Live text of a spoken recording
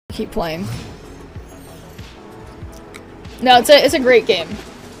keep playing. No, it's a great game.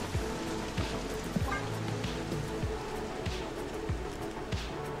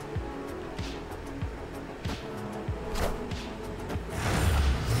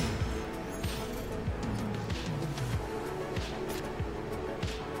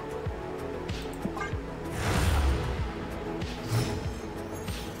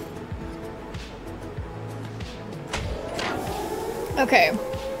 Okay.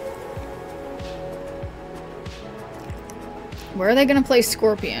 Where are they gonna play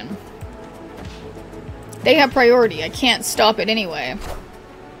Scorpion? They have priority. I can't stop it anyway.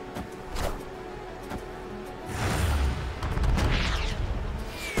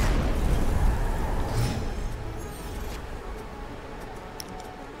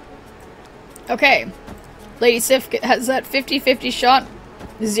 Okay. Lady Sif has that 50-50 shot.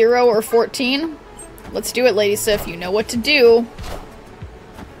 0 or 14. Let's do it, Lady Sif. You know what to do.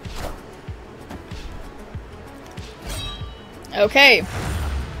 Okay.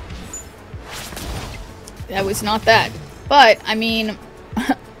 That was not that. But, I mean...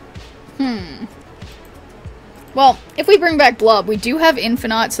 Well, if we bring back Blob, we do have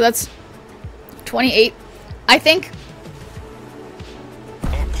Infinaut, so that's 28. I think...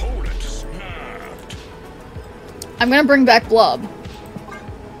 I'm gonna bring back Blob.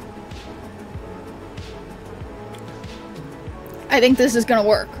 I think this is gonna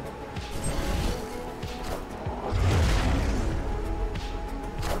work.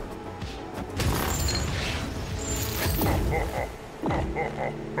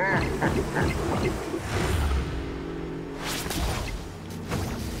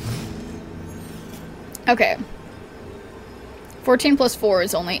 Okay. 14 plus 4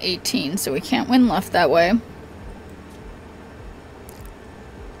 is only 18, so we can't win left that way.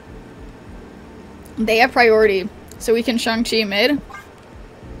 They have priority, so we can Shang-Chi mid.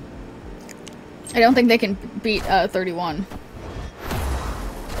 I don't think they can beat 31.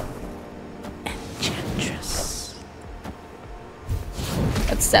 Enchantress.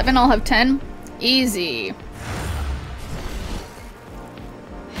 That's 7, I'll have 10. Easy.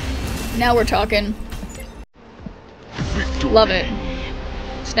 Now we're talking. Love it.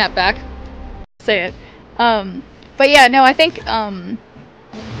 Snap back. Say it. But yeah, no, I think,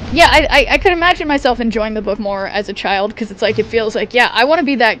 yeah, I could imagine myself enjoying the book more as a child, because it's like, it feels like, yeah, I want to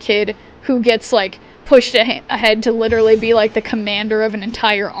be that kid who gets, like, pushed ahead to literally be, like, the commander of an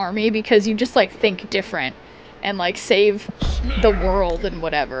entire army, because you just, like, think different, and, like, save the world and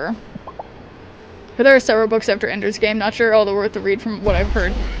whatever. But there are several books after Ender's Game, not sure all the worth to read from what I've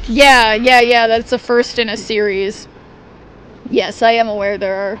heard. Yeah, that's the first in a series. Yes, I am aware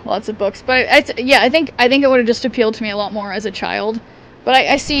there are lots of books, but yeah, I think it would have just appealed to me a lot more as a child. But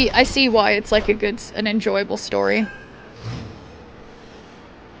I see why it's like an enjoyable story.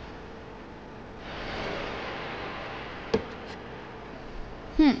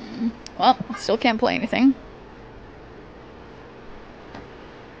 Well, still can't play anything.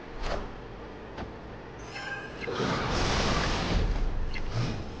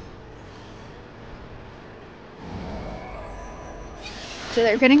 So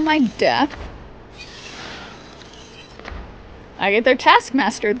they're getting my death. I get their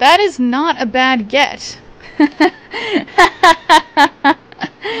Taskmaster. That is not a bad get.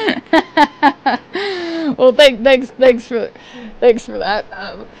 Well, thanks for that.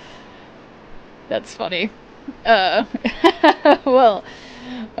 That's funny. Well,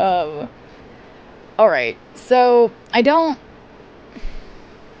 alright. So, I don't...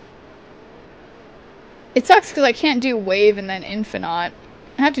 It sucks because I can't do Wave and then Infinaut.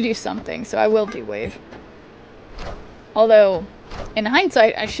 I have to do something, so I will do Wave. Although, in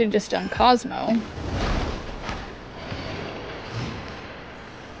hindsight, I should have just done Cosmo.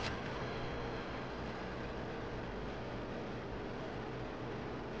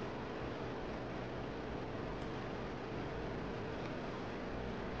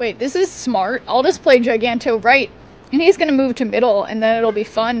 Wait, this is smart. I'll just play Giganto right, and he's gonna move to middle, and then it'll be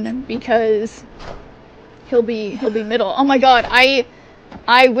fun, because he'll be middle. Oh my god,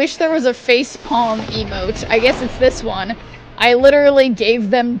 I wish there was a facepalm emote. I guess it's this one. I literally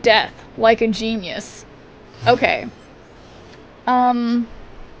gave them death like a genius. Okay. I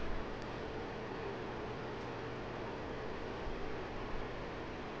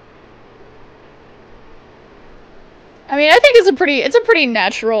mean, I think it's a pretty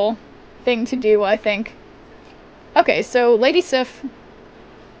natural thing to do, I think. Okay, so Lady Sif.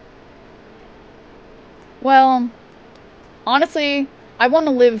 Well, honestly, I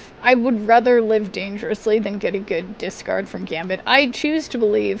would rather live dangerously than get a good discard from Gambit. I choose to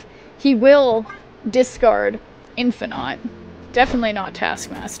believe he will discard Infinaut. Definitely not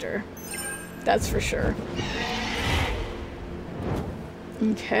Taskmaster. That's for sure.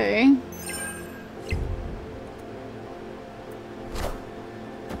 Okay.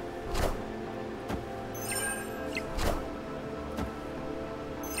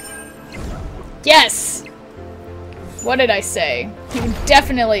 Yes! What did I say? You would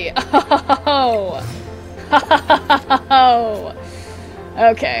definitely... Oh! Oh!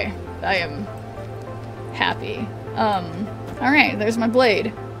 Okay. I am happy. Alright, there's my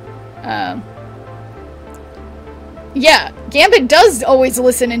blade. Yeah, Gambit does always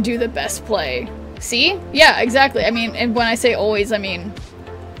listen and do the best play. See? Yeah, exactly. I mean, and when I say always, I mean...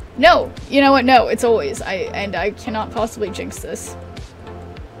 No! You know what? No, it's always. I cannot possibly jinx this.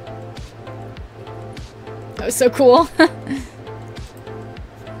 That was so cool.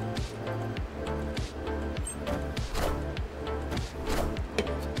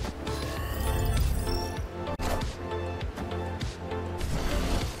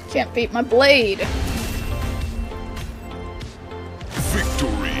 Can't beat my blade.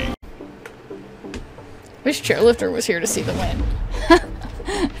 Victory. Wish Chairlifter was here to see the win.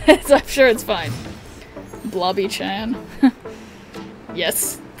 I'm sure it's fine. Blobby-chan.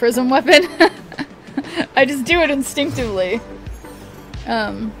 Yes. Prism weapon. I just do it instinctively.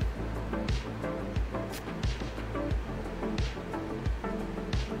 And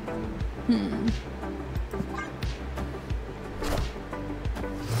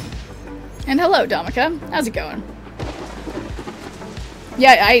hello, Damika. How's it going?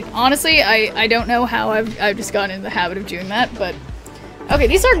 Yeah, honestly, I don't know how I've just gotten in the habit of doing that, but... Okay,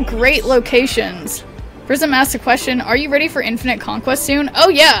 these are great locations. Prism asked a question, are you ready for Infinite Conquest soon? Oh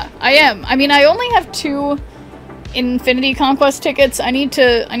yeah, I am. I mean, I only have 2 Infinity Conquest tickets. I need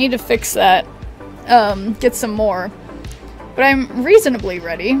to fix that. Get some more. But I'm reasonably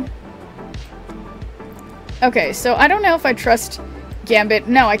ready. Okay, so I don't know if I trust Gambit.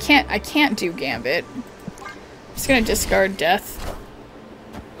 No, I can't do Gambit. I'm just gonna discard Death.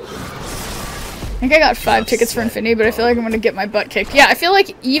 I think I got 5 tickets for Infinity, but I feel like I'm gonna get my butt kicked. Yeah, I feel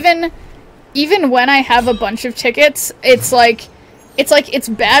like even when I have a bunch of tickets, it's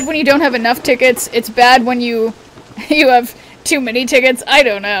bad when you don't have enough tickets. It's bad when you have too many tickets. I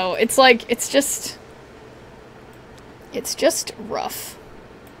don't know. It's just rough.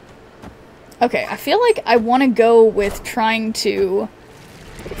 Okay, I feel like I want to go with trying to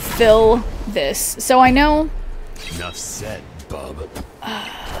fill this. So I know... Enough said, bub.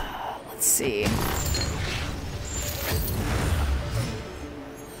 Let's see.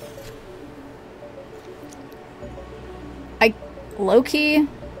 Low-key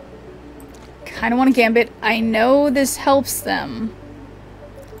kind of want to Gambit. I know this helps them,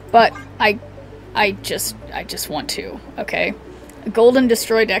 but I just want to, okay? A golden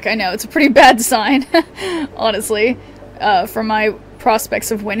destroy deck, I know, it's a pretty bad sign, honestly, for my prospects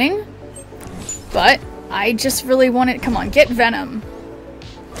of winning, but I just really want it. Come on, get Venom.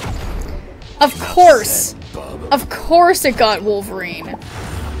 Of course! Of course it got Wolverine.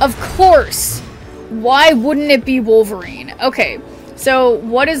 Of course! Why wouldn't it be Wolverine? Okay, so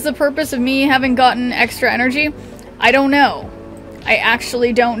what is the purpose of me having gotten extra energy? I don't know. I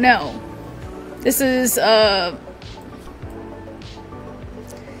actually don't know. This is, So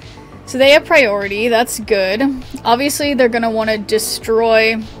they have priority, that's good. Obviously they're gonna want to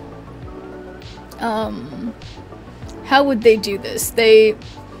destroy... How would they do this? They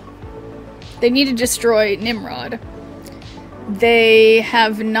need to destroy Nimrod. They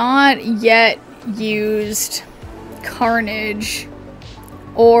have not yet used Carnage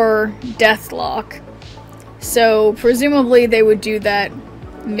or Deathlock. So presumably they would do that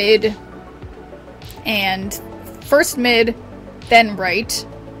mid and first mid, then right.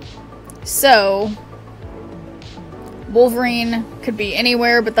 So Wolverine could be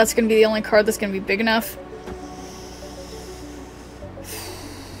anywhere, but that's going to be the only card that's going to be big enough.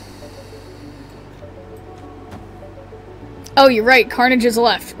 Oh, you're right. Carnage is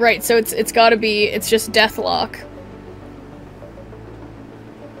left. Right, so it's gotta be... It's just Deathlock.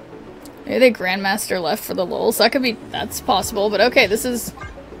 Maybe they Grandmaster left for the lulz. That could be... That's possible, but okay, this is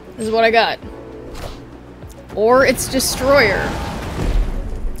what I got. Or it's Destroyer.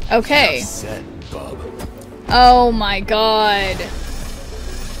 Okay. Oh my god.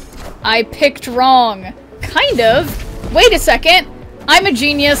 I picked wrong. Kind of. Wait a second. I'm a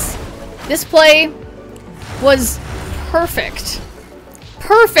genius. This play was... perfect.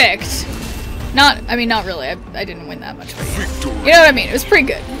 Perfect! I mean, not really. I didn't win that much, but you know what I mean? It was pretty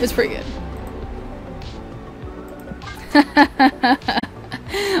good. It was pretty good.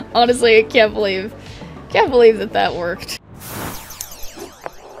 Honestly, I can't believe that worked.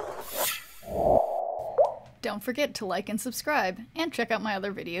 Don't forget to like and subscribe, and check out my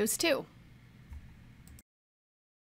other videos too.